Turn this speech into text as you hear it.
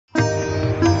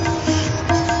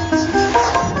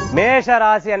மேஷ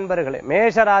ராசி அன்பர்களே,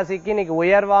 மேஷ ராசிக்கு இன்னைக்கு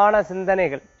உயர்வான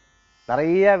சிந்தனைகள்,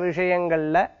 நிறைய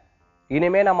விஷயங்கள்ல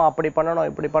இனிமே நம்ம அப்படி பண்ணணும்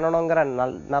இப்படி பண்ணணுங்கிற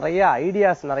நிறைய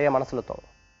ஐடியாஸ் நிறைய மனசுல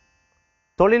தோணும்.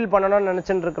 தொழில் பண்ணணும்னு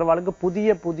நினைச்சுட்டு இருக்கிறவங்களுக்கு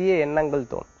புதிய புதிய எண்ணங்கள்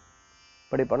தோணும்.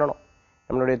 இப்படி பண்ணணும்,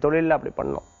 நம்மளுடைய தொழிலில் அப்படி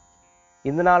பண்ணணும்,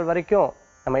 இந்த நாள் வரைக்கும்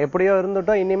நம்ம எப்படியோ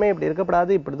இருந்துட்டோம், இனிமே இப்படி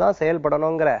இருக்கப்படாது, இப்படிதான்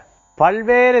செயல்படணுங்கிற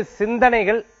பல்வேறு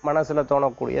சிந்தனைகள் மனசுல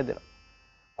தோணக்கூடிய தினம்.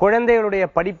 குழந்தைகளுடைய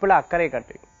படிப்புல அக்கறை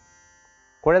காட்டுவீங்க.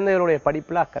 குழந்தைகளுடைய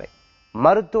படிப்புல அக்கறை.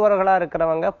 மருத்துவர்களா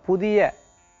இருக்கிறவங்க புதிய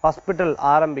ஹாஸ்பிட்டல்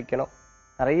ஆரம்பிக்கணும்,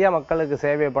 நிறைய மக்களுக்கு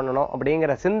சேவை பண்ணணும்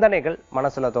அப்படிங்கிற சிந்தனைகள்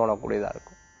மனசுல தோணக்கூடியதா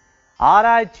இருக்கும்.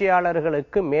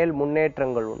 ஆராய்ச்சியாளர்களுக்கு மேல்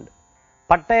முன்னேற்றங்கள் உண்டு.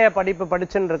 பட்டய படிப்பு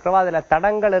படிச்சுன்னு இருக்கிறவா அதுல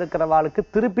தடங்கள் இருக்கிறவாளுக்கு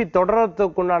திருப்பி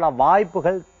தொடர்றதுக்குண்டான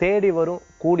வாய்ப்புகள் தேடி வரும்,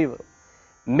 கூடி வரும்.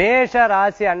 மேஷ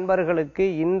ராசி அன்பர்களுக்கு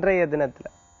இன்றைய தினத்துல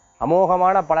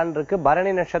அமோகமான பலன் இருக்கு.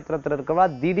 பரணி நட்சத்திரத்தில் இருக்கிறவா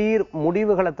திடீர்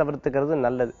முடிவுகளை தவிர்த்துக்கிறது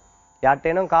நல்லது.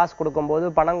 யார்ட்டேனும் காசு கொடுக்கும்போது,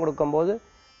 பணம் கொடுக்கும்போது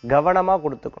கவனமா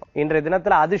கொடுத்துக்கணும். இன்றைய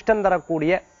தினத்துல அதிர்ஷ்டம்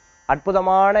தரக்கூடிய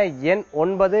அற்புதமான எண்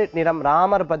 9, நிறம்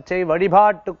ராமர் பச்சை.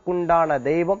 வழிபாட்டுக்குண்டான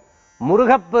தெய்வம்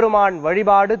முருகப்பெருமான்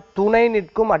வழிபாடு, துணை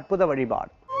நிற்கும் அற்புத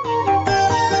வழிபாடு.